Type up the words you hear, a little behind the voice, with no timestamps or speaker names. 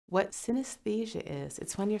What synesthesia is,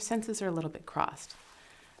 it's when your senses are a little bit crossed.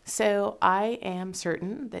 So I am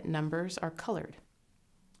certain that numbers are colored.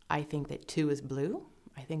 I think that 2 is blue.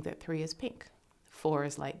 I think that 3 is pink. 4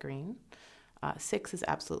 is light green. 6 is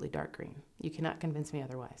absolutely dark green. You cannot convince me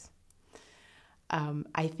otherwise.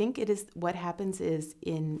 I think it is what happens is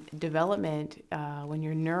in development, when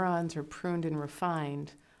your neurons are pruned and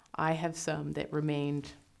refined, I have some that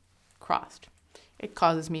remained crossed. It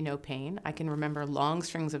causes me no pain. I can remember long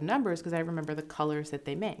strings of numbers because I remember the colors that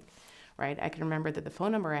they make, right? I can remember that the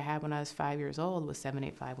phone number I had when I was 5 years old was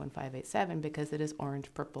 785-1587 because it is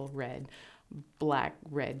orange, purple, red, black,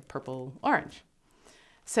 red, purple, orange.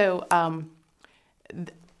 So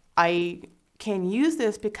I can use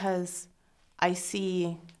this because I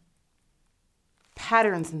see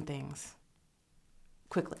patterns in things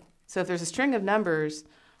quickly. So if there's a string of numbers,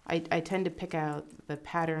 I tend to pick out the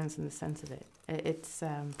patterns and the sense of it. It's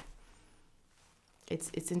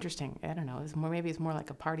interesting. I don't know. Maybe it's more like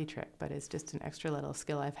a party trick, but it's just an extra little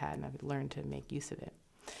skill I've had, and I've learned to make use of it.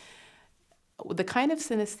 The kind of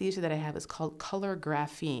synesthesia that I have is called color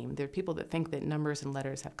grapheme. There are people that think that numbers and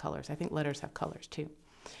letters have colors. I think letters have colors too.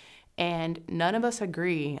 And none of us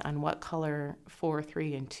agree on what color 4,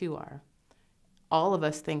 3, and 2 are. All of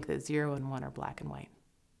us think that 0 and 1 are black and white,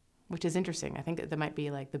 which is interesting. I think that might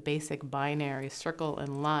be like the basic binary circle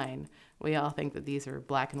and line. We all think that these are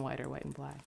black and white or white and black.